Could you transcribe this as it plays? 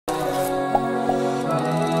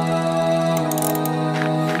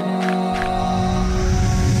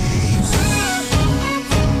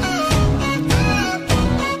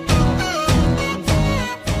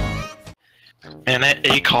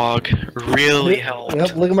ACOG really helped.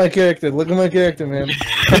 Yep, look at my character. Look at my character, man.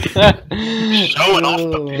 Showing off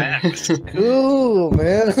the mask. Cool,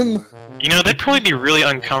 man. You know, that'd probably be really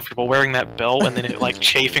uncomfortable wearing that belt and then it like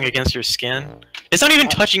chafing against your skin. It's not even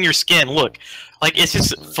touching your skin. Look, like it's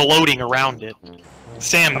just floating around it.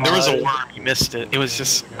 Sam, there was a worm. You missed it. It was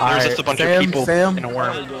just there was just a bunch of people and a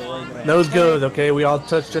worm. Nose goes. Okay, we all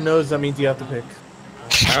touched your nose. That means you have to pick.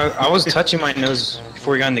 I was touching my nose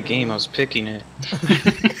before we got in the game. I was picking it.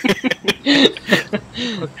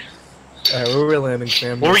 Alright, where we're landing,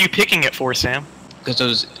 Sam. What were you picking it for, Sam?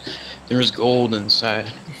 Because there was gold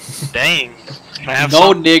inside. Dang. Can I have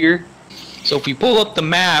Gold some? digger. So if we pull up the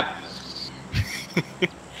map,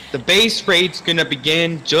 the base raid's gonna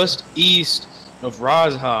begin just east of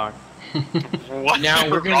Rozhog. What? Now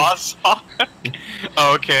we're gonna.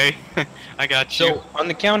 Oh, okay. I got you. So on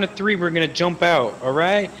the count of 3, we're gonna jump out. All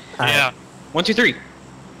right? Yeah. 1, 2, 3.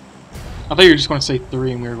 I thought you were just going to say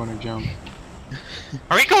 3 and we were going to jump.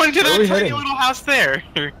 Are we going to Where are that we tiny heading? little house there?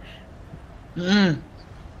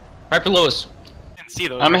 Right below us. I didn't see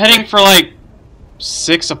those. I'm heading for like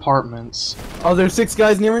 6 apartments. Oh, there's 6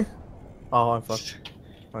 guys near me? Oh, I'm fucked.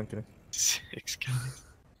 I'm kidding. 6 guys.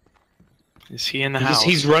 Is he in the house?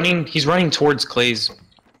 He's running towards Clay's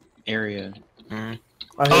area.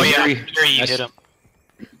 Oh yeah, Three. sure you hit him.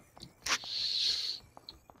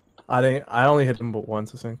 I only hit them but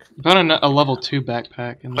once, I think. Found a level 2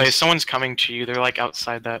 backpack. In Wait, this. someone's coming to you. They're like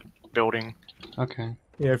outside that building. Okay.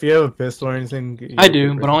 Yeah, if you have a pistol or anything... I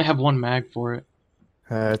do, but I only have 1 mag for it.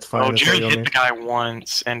 It's fine. Oh, that's Jerry all hit you'll the guy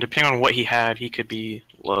once, and depending on what he had, he could be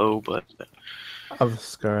low, but... need. Of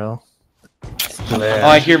Scarl. Oh,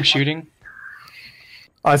 I hear him shooting.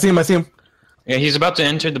 Oh, I see him, I see him. Yeah, he's about to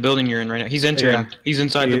enter the building you're in right now. He's entering. Yeah. He's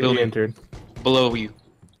inside the He building. entered. Below you.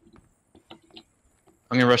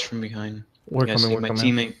 I'm gonna rush from behind. We're Gotta coming, save we're my coming.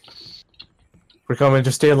 teammate. We're coming,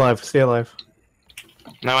 just stay alive, stay alive.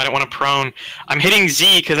 No, I don't want to prone. I'm hitting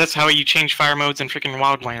Z, because that's how you change fire modes in freaking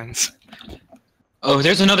Wildlands. Oh,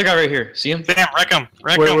 there's another guy right here. See him? Damn, wreck him!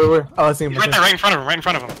 Wreck him! Where? Oh, I see him. He's right there, right in front of him, right in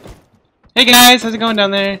front of him. Hey guys, how's it going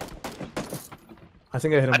down there? I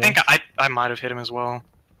think I hit him. I think I might have hit him as well.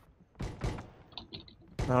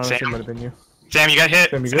 No, I Sam? think it might have been you. Sam, you got hit!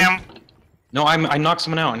 Sam, you good? Sam! No, I knocked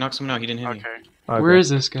someone out. I knocked someone out. He didn't hit me. Okay. Okay. Where is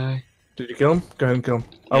this guy? Did you kill him? Go ahead and kill him.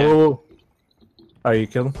 Oh, Yeah. whoa. Oh, you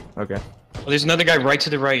killed him? Okay. Oh, there's another guy right to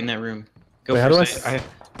the right in that room. Go Wait, how for do it.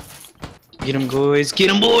 Get him, boys. Get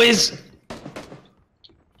him, boys.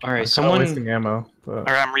 All right, I'm wasting someone. ammo. But...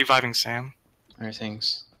 Alright, I'm reviving Sam. All right,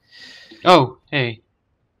 thanks. Oh, hey.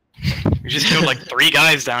 We just killed like 3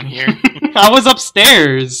 guys down here. I was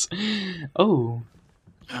upstairs. Oh.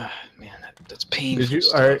 Man, that's painful. Did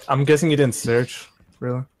you? Alright, I'm guessing you didn't search.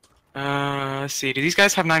 Really? Let's see. Do these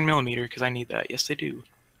guys have 9mm? Because I need that. Yes, they do.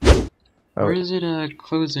 Oh. Where is it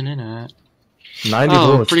closing in at? 90 Oh,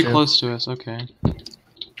 bullets. pretty yeah. close to us, okay.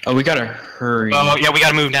 Oh, we gotta hurry. Oh yeah, we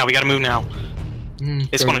gotta move now. We gotta move now. Hmm,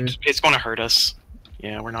 It's gonna hurt us.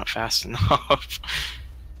 Yeah, we're not fast enough.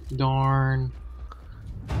 darn.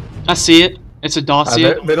 I see it. It's a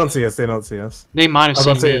dossier. They don't see us. They don't see us. They might have I was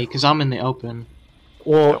about seen to me, say- because I'm in the open.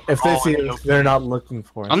 Well, if they all see in the us, open. they're not looking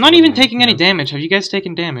for us. I'm not even taking any damage. Have you guys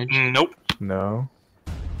taken damage? Nope. No.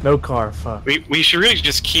 No car. Fuck. We should really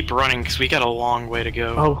just keep running because we got a long way to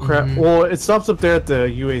go. Oh crap. Mhm. Well, it stops up there at the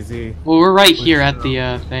UAZ, Well, we're right here at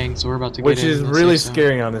the thing, so we're about to get which in. is the really safe zone.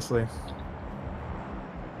 scary, honestly.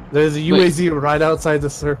 There's a UAZ right outside the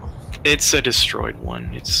circle. It's a destroyed one.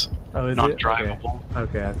 It's Oh, is not it? drivable.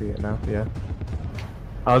 Okay, I see it now. Yeah.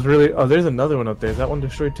 I was really. Oh, there's another one up there. Is that one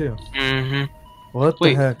destroyed too? Mm-hmm. What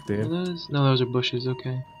Wait, the heck, Are dude? those? No, those are bushes. Okay.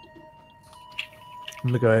 I'm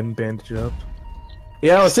gonna go ahead and bandage it up.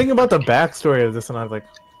 Yeah, I was thinking about the backstory of this, and I was like,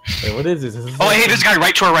 "Wait, what is this?" Oh, hey, this guy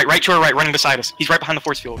right to our right, running beside us. He's right behind the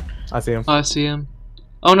force field. I see him. Oh, I see him.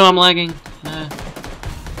 Oh no, I'm lagging.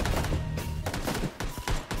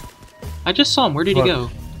 I just saw him. Where did he go?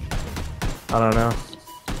 I don't know.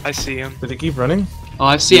 I see him. Did he keep running? Oh,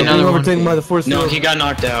 I see another one. Overtaken by the force No, field. he got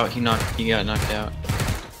knocked out. He got knocked out.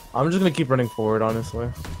 I'm just gonna keep running forward, honestly.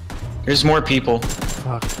 There's more people.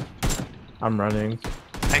 Fuck. I'm running.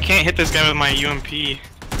 I can't hit this guy with my UMP.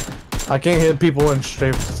 I can't hit people in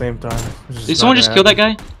strafe at the same time. Did someone just kill that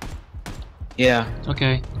guy? Yeah.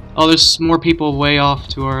 Okay. Oh, there's more people way off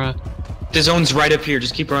to our. The zone's right up here.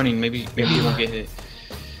 Just keep running. Maybe you won't get hit.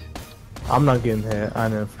 I'm not getting hit. I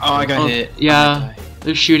know. Oh, I got Oh, hit. yeah.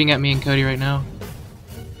 They're shooting at me and Cody right now.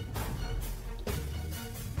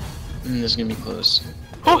 This is gonna be close.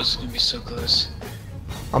 Oh, this is gonna be so close.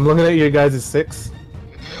 I'm looking at your guys' 6.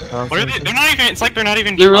 What are they? They're not even. It's like they're not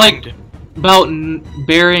even. They're trying like to- about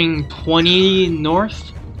bearing 20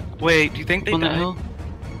 north Wait, do you think they on that died? hill.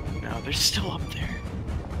 they're still up there.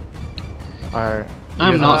 Alright.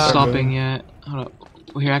 I'm not stopping yet. Hold up.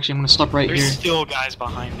 Well, here, actually, I'm gonna stop right There's here. still guys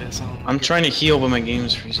behind us. I'm trying to heal, but my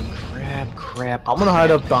game's freezing. Crap. I'm gonna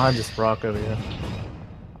hide up behind this rock over here.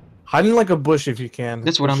 Hide in like a bush if you can.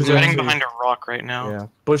 That's what I'm I'm doing. hiding behind a rock right now. Yeah,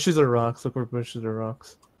 bushes or rocks. Look where bushes or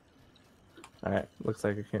rocks. Alright, looks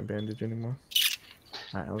like I can't bandage anymore.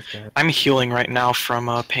 Alright, let's go ahead. I'm healing right now from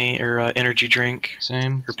pain or energy drink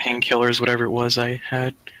Same. or painkillers, whatever it was I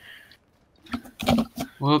had.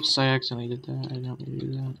 Whoops, I accidentally did that. I didn't mean to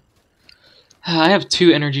do that. I have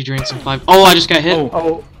 2 energy drinks and 5. Oh, I just got hit.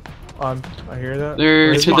 Oh, I hear that.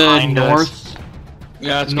 They're It's to the behind us. north.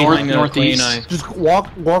 Yeah, it's North, behind the northeast. Clay and I. Just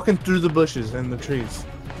walking through the bushes and the trees.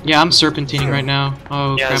 Yeah, I'm serpentining right now.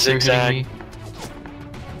 Oh Yeah, crap, zigzag. they're hitting me. Just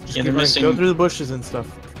Yeah, keep they're missing. Go through the bushes and stuff.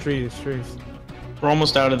 Trees. We're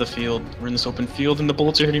almost out of the field. We're in this open field, and the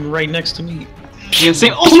bullets are hitting right next to me. Yeah,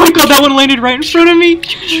 same. Oh my god, that one landed right in front of me!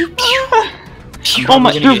 Oh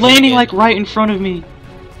my, they're landing like right in front of me.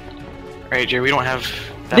 Alright, Jerry, we don't have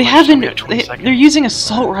that They much haven't. time. We got 20 seconds. They're using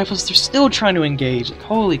assault rifles. They're still trying to engage. Like,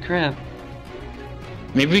 holy crap!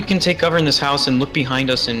 Maybe we can take cover in this house and look behind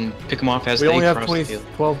us and pick them off as We they only have cross 20, the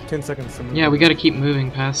field. 10 seconds to move. Yeah, we gotta keep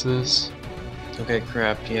moving past this. Okay,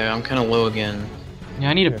 crap. Yeah, I'm kind of low again. Yeah,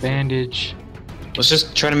 I need a Yes. bandage. Let's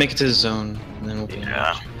just try to make it to the zone, and then we'll be.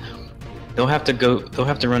 Yeah. They'll have to go. They'll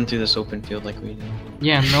have to run through this open field like we did.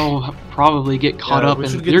 Yeah, and they'll probably get caught Yeah, up we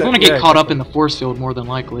in. should get They're that- gonna get yeah, caught up exactly. in the force field more than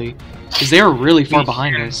likely, because they are really far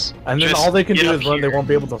behind us. And then Just all they can get do up is run. They here. won't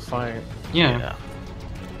be able to fight. Yeah.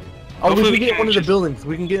 Oh, Hopefully we we can get can one of the just- buildings.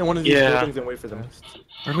 We can get in one of these Yeah. buildings and wait for them.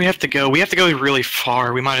 Where do we have to go? We have to go really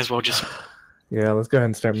far. We might as well just... Yeah, let's go ahead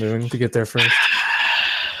and start moving to get there first.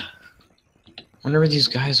 Wonder where these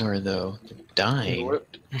guys are though. They're dying. Did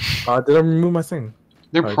I remove my thing?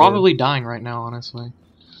 They're I probably dying right now, honestly.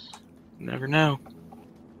 Never know.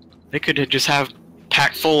 They could just have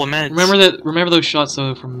packed full of meds. Remember those shots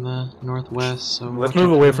though from the northwest. So Let's watch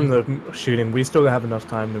move out away for from them. the shooting. We still have enough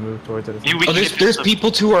time to move towards it. We Oh, can there's get this- people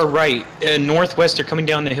to our right. Northwest, they're coming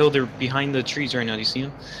down the hill. They're behind the trees right now. Do you see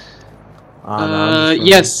them? No, I'm just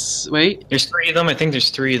Yes. Wait. There's 3 of them. I think there's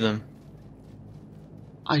 3 of them.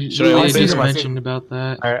 I Should I really leave just it? mentioned about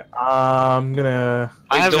that. Alright, I'm gonna...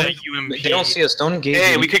 I have Don't- a UMP. They don't see us. Don't engage.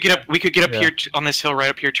 Hey, them. we could get up. We could get up Yeah. here on this hill, right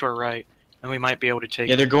up here to our right, and we might be able to take.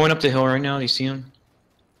 Yeah, they're going up the hill right now. Do you see them?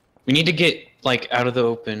 We need to get like out of the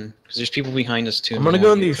open because there's people behind us too. I'm gonna We go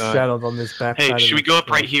don't in get these caught. shadows on this back side. Hey, of should we the- go up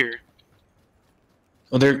right here?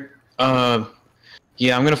 Well, they're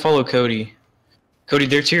yeah. I'm gonna follow Cody. Cody,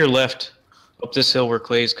 they're to your left, up this hill where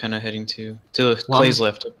Clay's kind of heading to. Clay's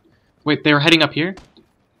left. Wait, they were heading up here?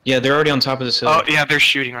 Yeah, they're already on top of this hill. Oh yeah, they're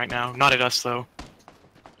shooting right now. Not at us though.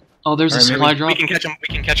 Oh, there's a Alright, maybe supply We drop. can catch them.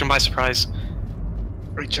 We can catch them by surprise.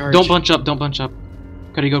 Recharge. Don't bunch up. Don't bunch up.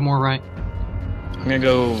 Gotta go more right. I'm gonna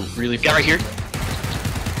go really fast. Yeah, right here.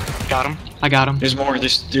 Got him. I got him. There's more.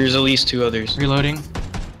 There's at least 2 others. Reloading.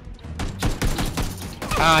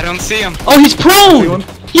 I don't see him. Oh, he's See prone! one?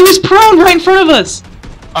 He was prone right in front of us!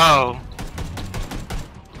 Oh,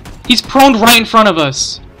 He's prone right in front of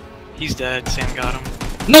us. he's dead. Sam got him.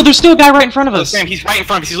 No, there's still a guy right in front of Oh, us. Sam, he's right in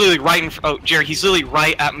front of us. He's literally right in. Oh, Jerry, he's literally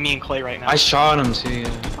right at me and Clay right now. I shot him too. Yeah.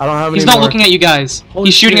 I don't have any He's not more. looking at you guys. Holy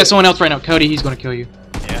He's shooting shit. at someone else right now. Cody, he's gonna kill you.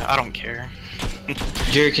 Yeah, I don't care.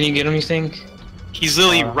 Jerry, can you get him? You think? He's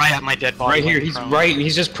literally right at my dead body. Right here. laying He's prone. right.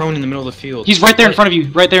 He's just prone in the middle of the field. He's right there in front of you.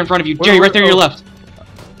 Right there in front of you. Where- Jerry, where- right there to your oh. left.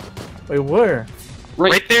 Wait, where?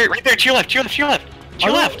 Right there. Right there. To your left. To your left. To your left. To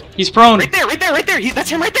your Oh. left. He's prone. Right there. Right there. Right there. That's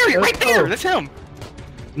him. Right there. Right there. Oh. That's him.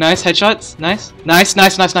 Nice headshots. Nice. Nice,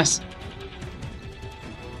 nice, nice, nice.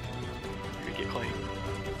 Get Clay.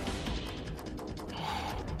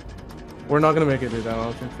 We're not gonna make it, dude. I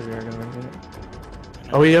don't think we are gonna make it.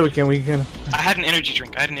 Oh yeah, we can. We can. I had an energy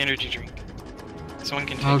drink. I had an energy drink. Someone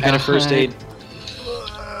can take Oh, that. And a first aid.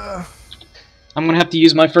 I'm gonna have to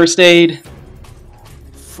use my first aid.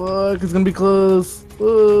 Fuck, it's gonna be close.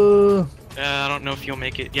 I don't know if you'll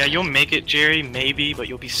make it. Yeah, you'll make it, Jerry, maybe, but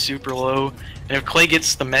you'll be super low. And if Clay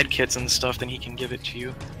gets the med kits and stuff, then he can give it to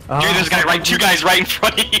you. Jerry, there's a guy right, 2 guys right in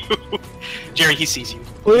front of you. Jerry, he sees you.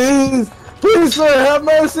 Please, please, sir, have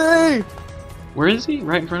mercy. Where is he?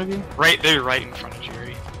 Right in front of you? Right there, right in front of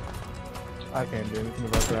Jerry. I can't do anything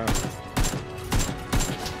about that.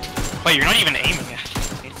 Clay, you're not even aiming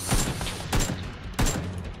at me.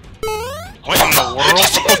 What in the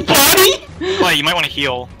world? Body? Clay, you might want to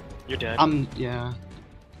heal. You're dead. Yeah.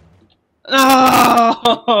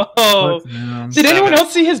 Oh! Did anyone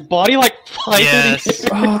else see his body like fly through the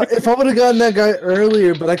air? If I would have gotten that guy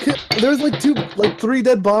earlier, but I could. There was like 3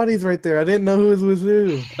 dead bodies right there. I didn't know who was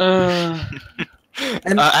who.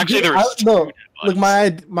 And actually, there was no. Look,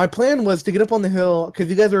 my plan was to get up on the hill because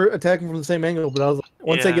you guys were attacking from the same angle. But I was like,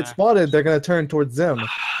 once they get spotted, they're gonna turn towards them.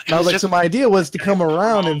 And I was like, so my idea was to come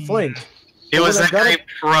around and flank. It was that guy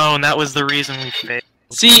prone. That was the reason we failed.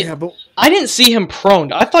 See, Yeah, but I didn't see him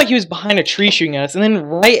prone. I thought he was behind a tree shooting at us, and then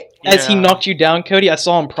right as he knocked you down, Cody, I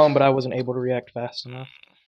saw him prone, but I wasn't able to react fast enough.